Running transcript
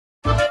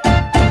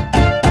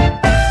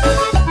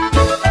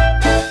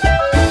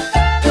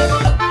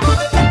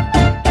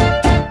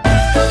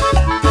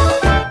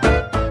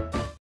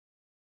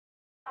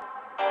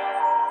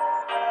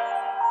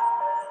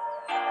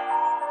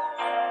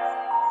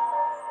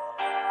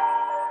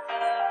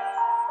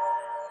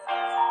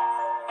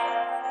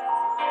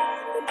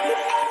All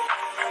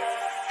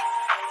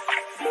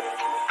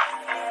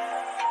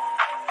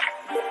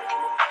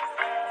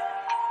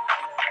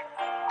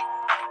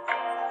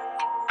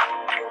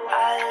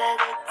of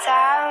the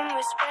time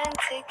we spent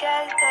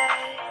together,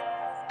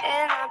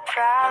 in our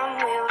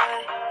prime we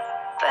were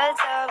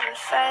birds of a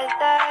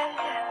feather,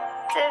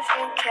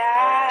 different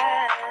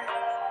kind.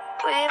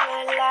 We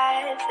were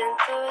laughing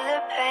through the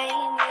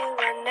pain, you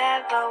were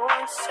never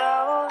once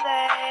so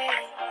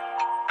vain.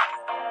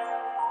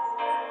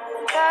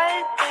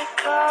 Cut the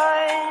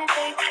cord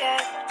that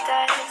kept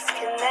us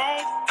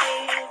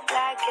connected,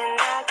 blacking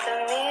out the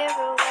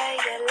mirror where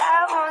your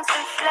light once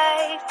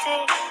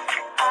reflected.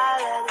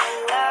 All of the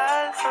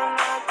love from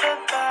up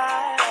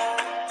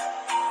above,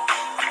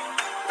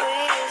 we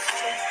used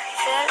to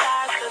feel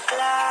like a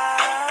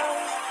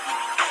glove.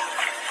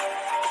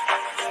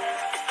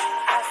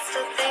 I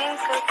still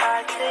think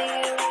about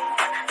you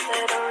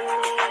that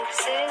only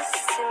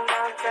exists in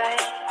my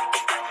brain.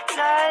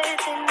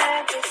 Nothing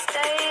ever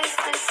stays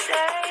the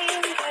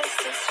same, guess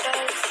it's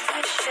just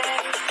a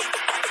shame,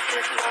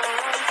 with no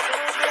one to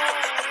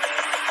blame.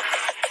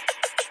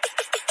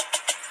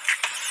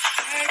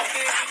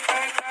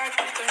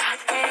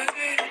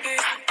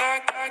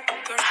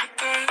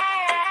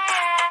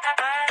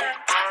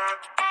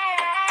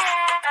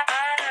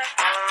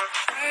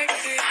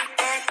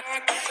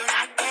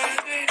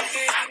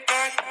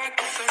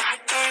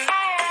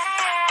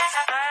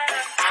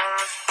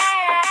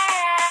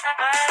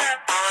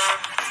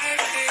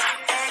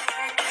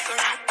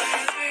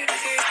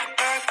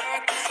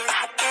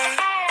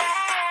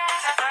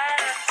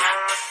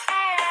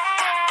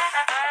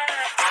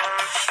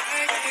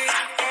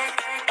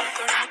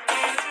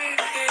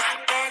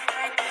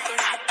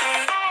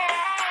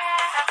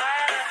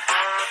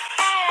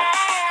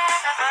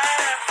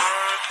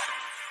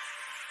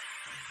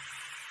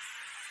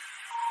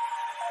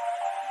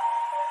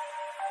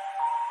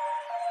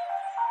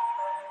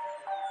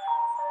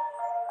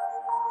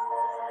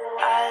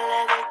 All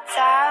of the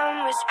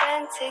time we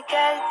spent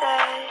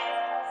together,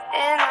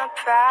 in our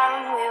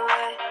prime we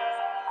were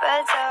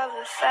birds of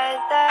a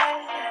feather,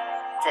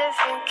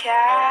 different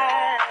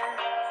kind.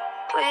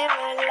 We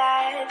were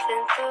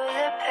laughing through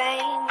the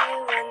pain, you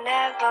were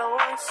never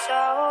once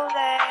so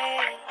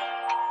vain.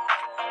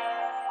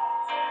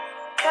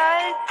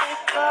 Cut the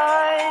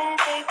cord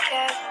that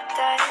kept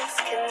us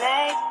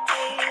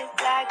connected,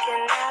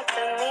 blacking out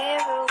the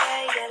mirror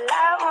where your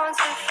light once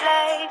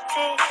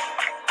reflected.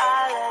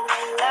 All of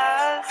the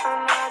love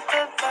from up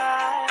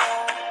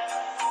above,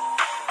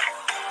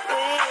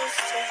 we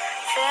used to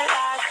feel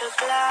like a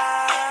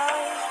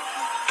glove.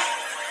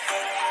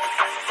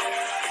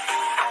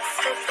 I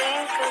still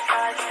think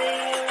about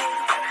you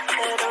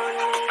that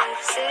only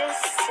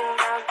exists in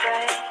my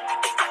brain.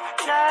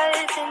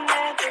 Nothing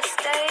ever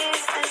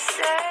stays the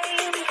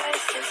same,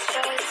 guess it's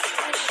just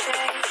a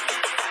shame,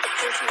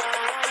 there's no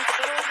one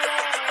to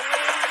blame.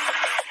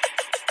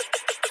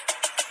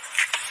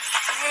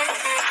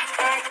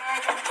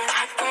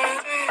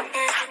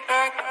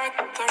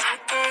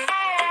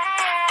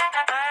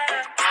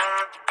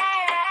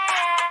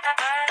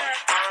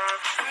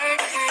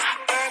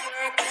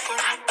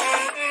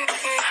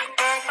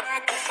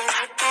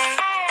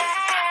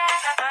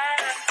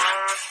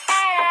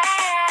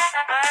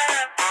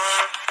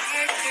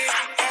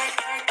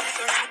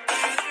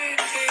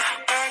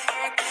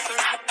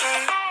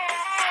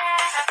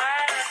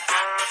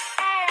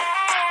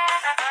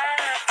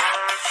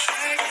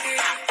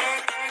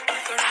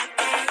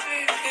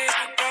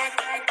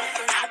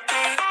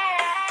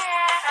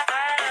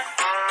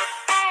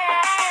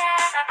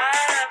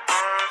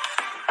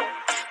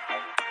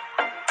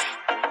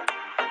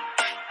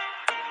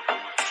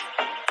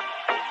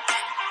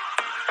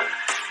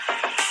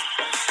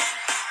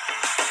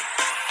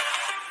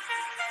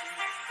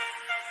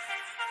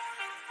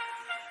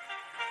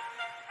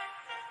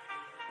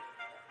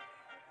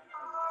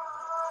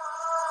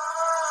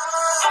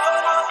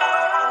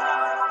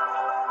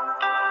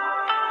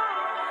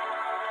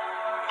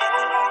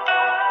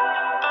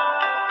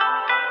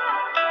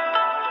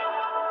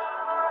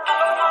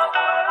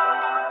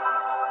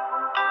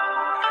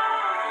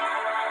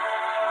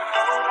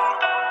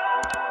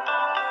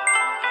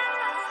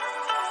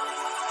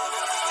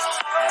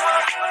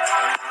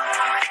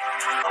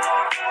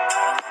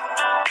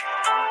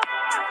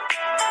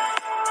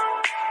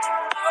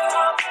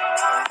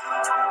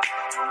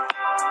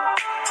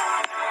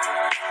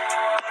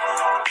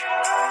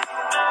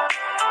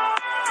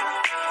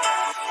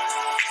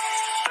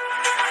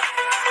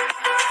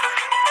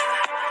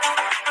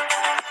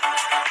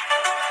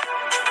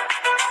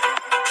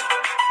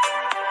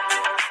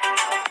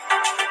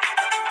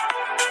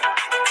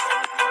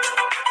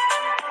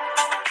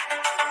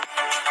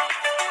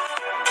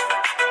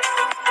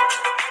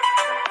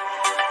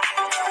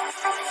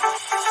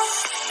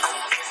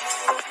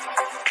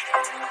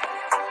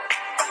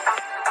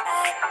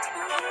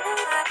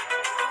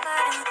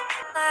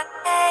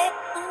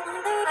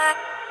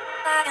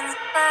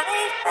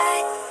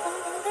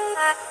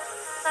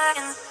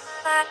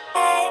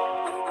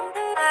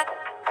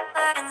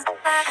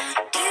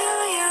 Do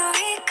you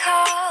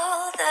recall